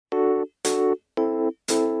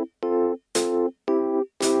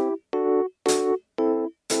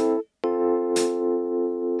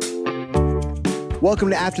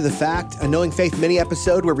Welcome to After the Fact, a Knowing Faith mini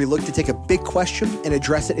episode where we look to take a big question and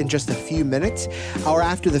address it in just a few minutes. Our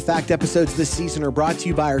After the Fact episodes this season are brought to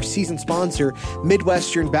you by our season sponsor,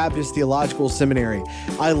 Midwestern Baptist Theological Seminary.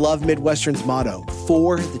 I love Midwestern's motto,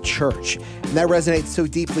 for the church. And that resonates so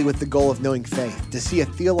deeply with the goal of knowing faith, to see a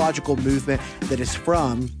theological movement that is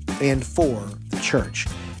from and for the church.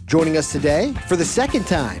 Joining us today for the second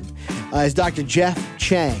time is Dr. Geoff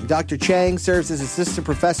Chang. Dr. Chang serves as assistant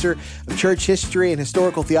professor of church history and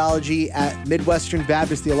historical theology at Midwestern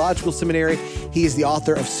Baptist Theological Seminary. He is the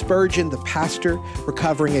author of Spurgeon, the Pastor,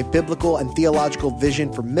 Recovering a Biblical and Theological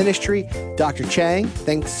Vision for Ministry. Dr. Chang,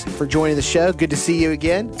 thanks for joining the show. Good to see you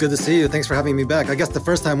again. Good to see you. Thanks for having me back. I guess the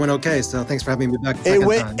first time went okay, so thanks for having me back the second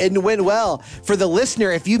time. It went well. For the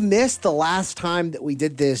listener, if you missed the last time that we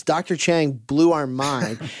did this, Dr. Chang blew our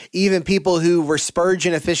mind. Even people who were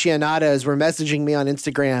Spurgeon aficionados were messaging me on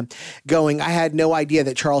Instagram going, I had no idea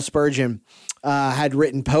that Charles Spurgeon had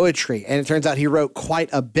written poetry. And it turns out he wrote quite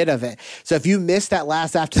a bit of it. So if you missed that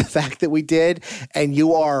last After the Fact that we did, and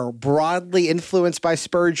you are broadly influenced by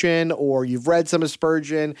Spurgeon, or you've read some of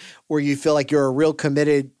Spurgeon, or you feel like you're a real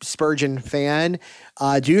committed Spurgeon fan,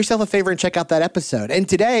 do yourself a favor and check out that episode. And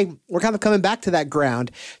today, we're kind of coming back to that ground.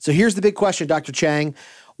 So here's the big question, Dr. Chang.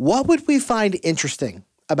 What would we find interesting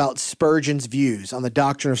about Spurgeon's views on the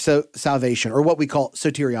doctrine of salvation, or what we call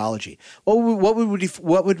soteriology?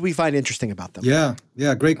 What would we find interesting about them?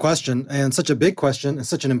 Yeah, great question, and such a big question, and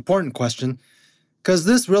such an important question, because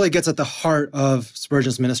this really gets at the heart of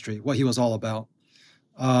Spurgeon's ministry, what he was all about.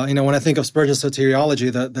 When I think of Spurgeon's soteriology,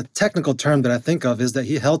 the technical term that I think of is that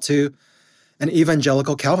he held to an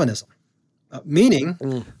evangelical Calvinism,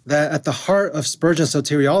 meaning that at the heart of Spurgeon's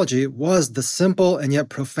soteriology was the simple and yet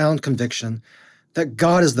profound conviction that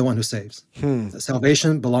God is the one who saves, that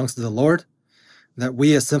salvation belongs to the Lord, that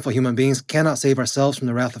we as sinful human beings cannot save ourselves from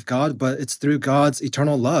the wrath of God, but it's through God's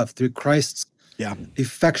eternal love, through Christ's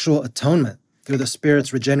effectual atonement, through the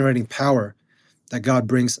Spirit's regenerating power that God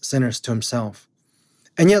brings sinners to himself.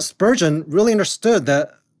 And yet Spurgeon really understood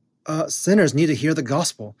that sinners need to hear the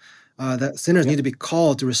gospel, that sinners need to be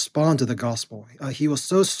called to respond to the gospel. He was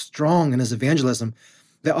so strong in his evangelism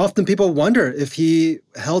that often people wonder if he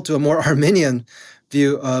held to a more Arminian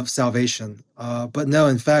view of salvation. But no,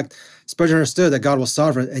 in fact, Spurgeon understood that God was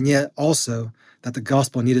sovereign, and yet also that the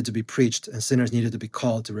gospel needed to be preached and sinners needed to be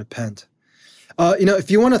called to repent.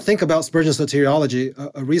 If you want to think about Spurgeon's soteriology,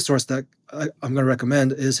 a resource that I'm going to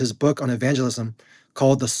recommend is his book on evangelism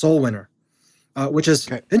called The Soul Winner, which is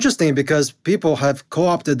interesting because people have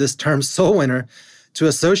co-opted this term soul winner to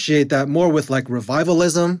associate that more with like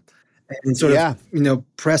revivalism, and sort of,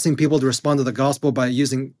 pressing people to respond to the gospel by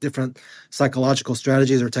using different psychological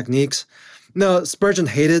strategies or techniques. No, Spurgeon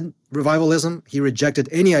hated revivalism. He rejected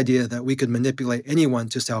any idea that we could manipulate anyone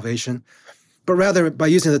to salvation. But rather, by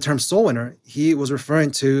using the term soul winner, he was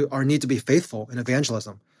referring to our need to be faithful in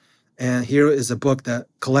evangelism. And here is a book that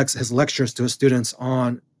collects his lectures to his students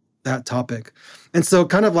on that topic. And so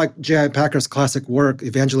kind of like J.I. Packer's classic work,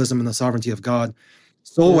 Evangelism and the Sovereignty of God,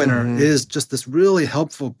 Soul Winner is just this really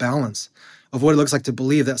helpful balance of what it looks like to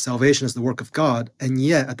believe that salvation is the work of God, and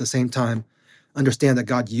yet at the same time understand that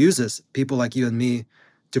God uses people like you and me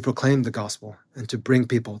to proclaim the gospel and to bring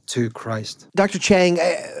people to Christ. Dr. Chang,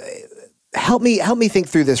 help me think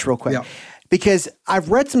through this real quick. Yeah. Because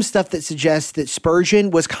I've read some stuff that suggests that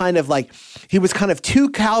Spurgeon was kind of too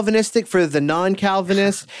Calvinistic for the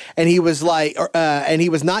non-Calvinists, and he was and he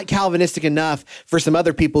was not Calvinistic enough for some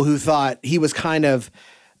other people who thought he was kind of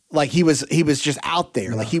like he was just out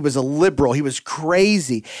there, like he was a liberal, he was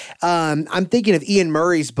crazy. I'm thinking of Ian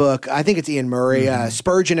Murray's book. I think it's Ian Murray,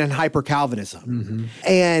 Spurgeon and Hyper-Calvinism,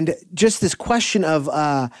 and just this question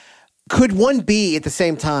of could one be at the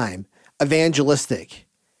same time evangelistic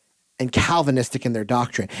and Calvinistic in their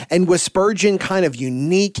doctrine? And was Spurgeon kind of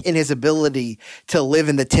unique in his ability to live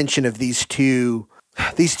in the tension of these two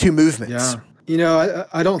movements? Yeah.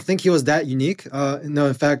 I don't think he was that unique. No,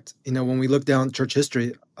 in fact, when we look down church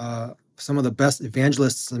history, some of the best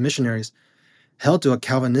evangelists and missionaries held to a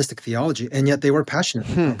Calvinistic theology, and yet they were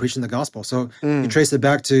passionate about preaching the gospel. So you trace it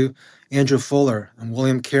back to Andrew Fuller and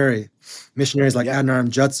William Carey, missionaries like Adoniram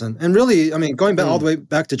Judson, and really, going back all the way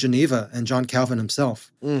back to Geneva and John Calvin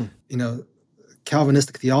himself.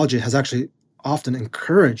 Calvinistic theology has actually often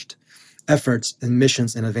encouraged efforts in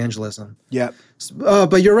missions and evangelism.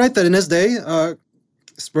 But you're right that in his day,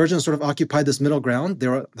 Spurgeon sort of occupied this middle ground. There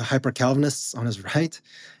were the hyper-Calvinists on his right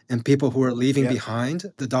and people who were leaving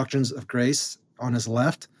behind the doctrines of grace on his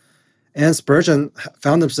left. And Spurgeon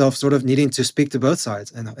found himself sort of needing to speak to both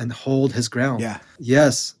sides and hold his ground.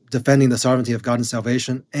 Yes, defending the sovereignty of God and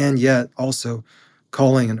salvation, and yet also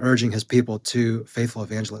calling and urging his people to faithful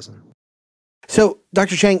evangelism. So,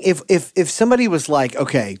 Dr. Chang, if somebody was like,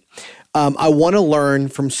 okay, I want to learn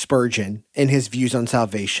from Spurgeon and his views on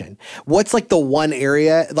salvation, what's like the one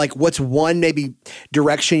area, like what's one maybe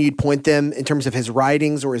direction you'd point them in terms of his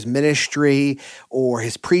writings or his ministry or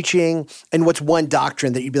his preaching? And what's one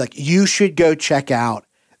doctrine that you'd be like, you should go check out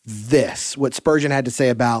this, what Spurgeon had to say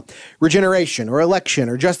about regeneration or election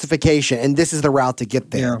or justification, and this is the route to get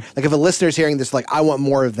there. Yeah. Like if a listener's hearing this, like, I want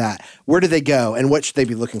more of that, where do they go and what should they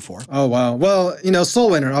be looking for? Oh, wow. Well, Soul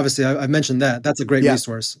Winner, obviously, I mentioned that. That's a great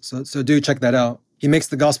resource. So do check that out. He makes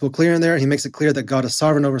the gospel clear in there. He makes it clear that God is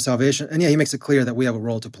sovereign over salvation. And he makes it clear that we have a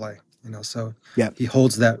role to play. So he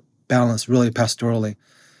holds that balance really pastorally.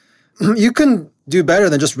 You can do better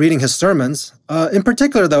than just reading his sermons. In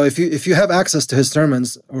particular, though, if you have access to his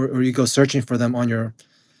sermons or you go searching for them on your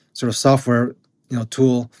sort of software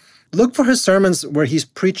tool, look for his sermons where he's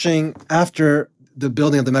preaching after the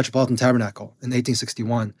building of the Metropolitan Tabernacle in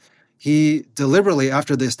 1861. He deliberately,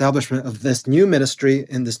 after the establishment of this new ministry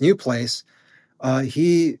in this new place,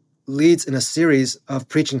 he leads in a series of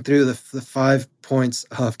preaching through the 5 points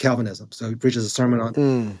of Calvinism. So he preaches a sermon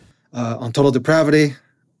on total depravity,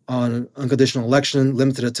 on unconditional election,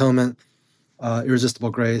 limited atonement, irresistible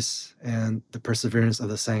grace, and the perseverance of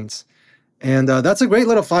the saints. And that's a great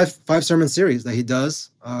little five sermon series that he does,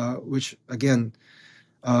 which again,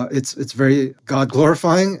 it's very God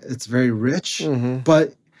glorifying. It's very rich,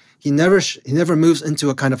 but he never moves into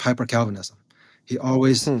a kind of hyper Calvinism. He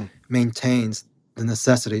always maintains the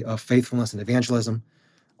necessity of faithfulness and evangelism,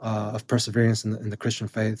 of perseverance in the Christian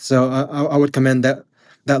faith. So I would commend that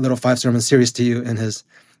little 5 sermon series to you in his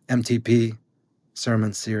MTP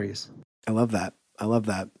sermon series. I love that.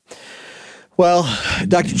 Well,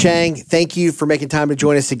 Dr. Chang, thank you for making time to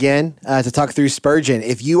join us again to talk through Spurgeon.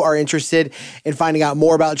 If you are interested in finding out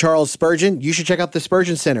more about Charles Spurgeon, you should check out the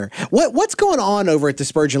Spurgeon Center. What's going on over at the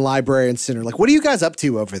Spurgeon Library and Center? Like, what are you guys up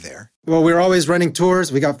to over there? Well, we're always running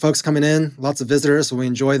tours. We got folks coming in, lots of visitors, so we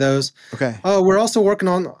enjoy those. Okay. We're also working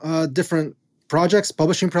on different projects,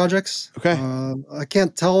 publishing projects. Okay. I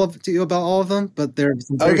can't tell to you about all of them, but there are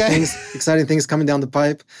some very exciting things coming down the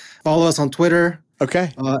pipe. Follow us on Twitter.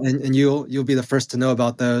 Okay. And you'll be the first to know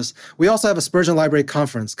about those. We also have a Spurgeon Library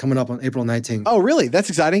Conference coming up on April 19th. Oh, really? That's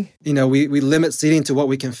exciting. We limit seating to what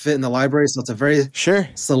we can fit in the library, so it's a very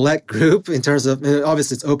select group in terms of,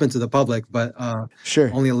 obviously it's open to the public, but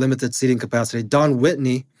only a limited seating capacity. Don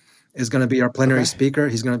Whitney is going to be our plenary speaker.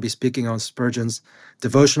 He's going to be speaking on Spurgeon's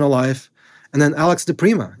devotional life. And then Alex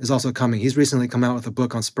DePrima is also coming. He's recently come out with a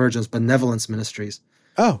book on Spurgeon's benevolence ministries.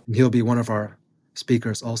 Oh. And he'll be one of our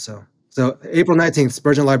speakers also. So April 19th,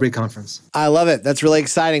 Spurgeon Library Conference. I love it. That's really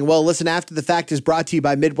exciting. Well, listen, After the Fact is brought to you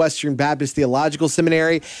by Midwestern Baptist Theological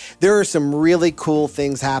Seminary. There are some really cool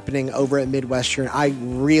things happening over at Midwestern. I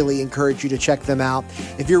really encourage you to check them out.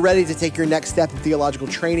 If you're ready to take your next step in theological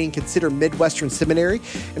training, consider Midwestern Seminary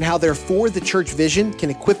and how their For the Church vision can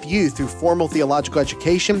equip you through formal theological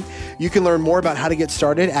education. You can learn more about how to get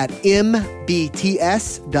started at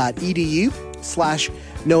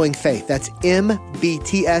mbts.edu/knowing faith. That's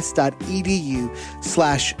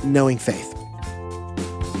mbts.edu/knowing faith.